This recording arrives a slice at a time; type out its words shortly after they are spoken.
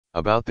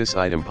About this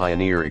item,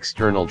 Pioneer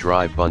external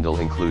drive bundle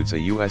includes a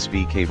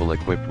USB cable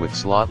equipped with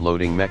slot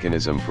loading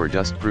mechanism for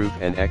dustproof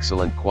and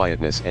excellent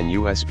quietness, and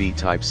USB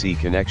Type-C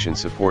connection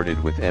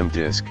supported with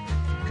M-Disc,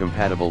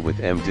 compatible with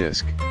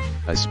M-Disc,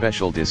 a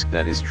special disc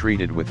that is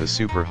treated with a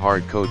super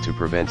hard coat to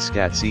prevent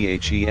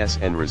SCAT-CHES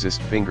and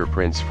resist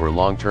fingerprints for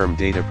long-term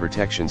data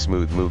protection.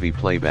 Smooth movie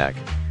playback.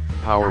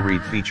 Power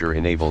read feature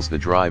enables the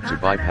drive to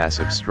bypass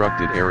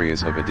obstructed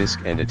areas of a disk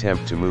and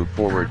attempt to move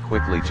forward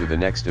quickly to the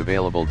next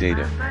available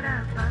data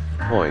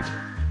point,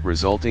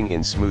 resulting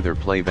in smoother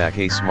playback.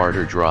 A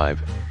smarter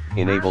drive,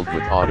 enabled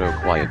with auto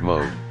quiet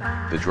mode.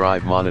 The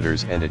drive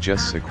monitors and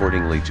adjusts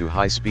accordingly to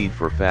high speed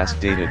for fast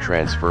data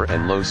transfer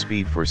and low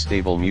speed for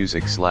stable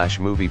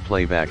music/movie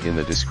playback. In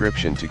the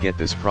description to get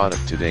this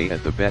product today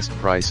at the best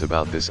price.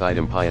 About this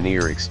item,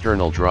 Pioneer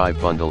external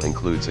drive bundle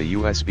includes a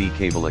USB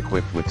cable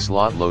equipped with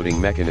slot loading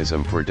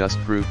mechanism for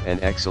dustproof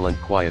and excellent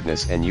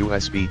quietness, and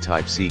USB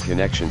Type-C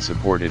connection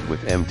supported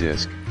with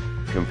M-Disc,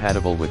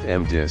 compatible with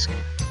M-Disc,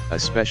 a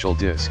special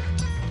disc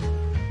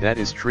that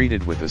is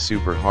treated with a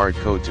super hard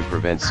coat to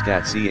prevent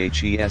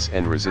SCAT-CHES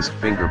and resist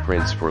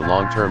fingerprints for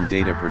long-term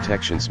data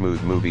protection.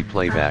 Smooth movie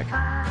playback.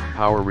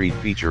 Power read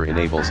feature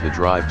enables the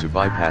drive to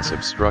bypass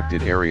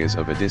obstructed areas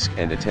of a disk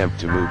and attempt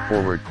to move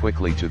forward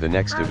quickly to the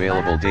next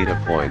available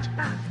data point,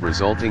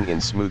 resulting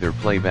in smoother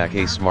playback.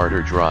 A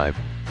smarter drive,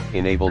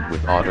 enabled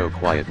with auto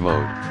quiet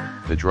mode.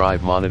 The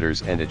drive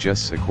monitors and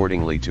adjusts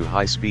accordingly to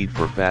high speed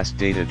for fast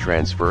data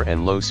transfer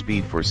and low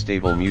speed for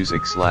stable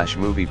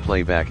music/movie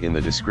playback. In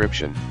the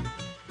description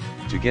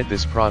to get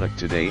this product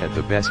today at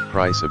the best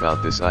price.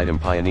 About this item,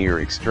 Pioneer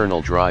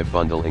external drive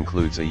bundle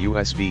includes a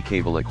USB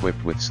cable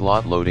equipped with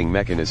slot loading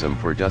mechanism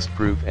for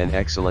dustproof and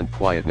excellent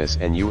quietness,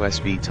 and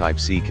USB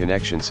Type-C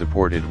connection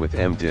supported with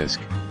M-Disc,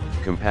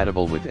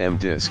 compatible with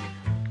M-Disc,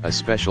 a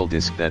special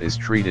disc that is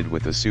treated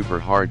with a super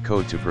hard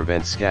coat to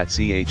prevent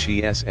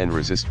SCAT-CHES and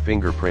resist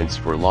fingerprints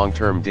for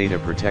long-term data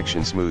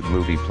protection. Smooth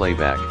movie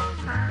playback.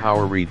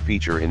 Power read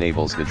feature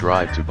enables the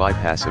drive to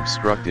bypass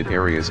obstructed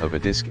areas of a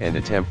disk and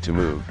attempt to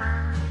move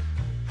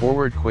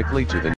forward quickly to the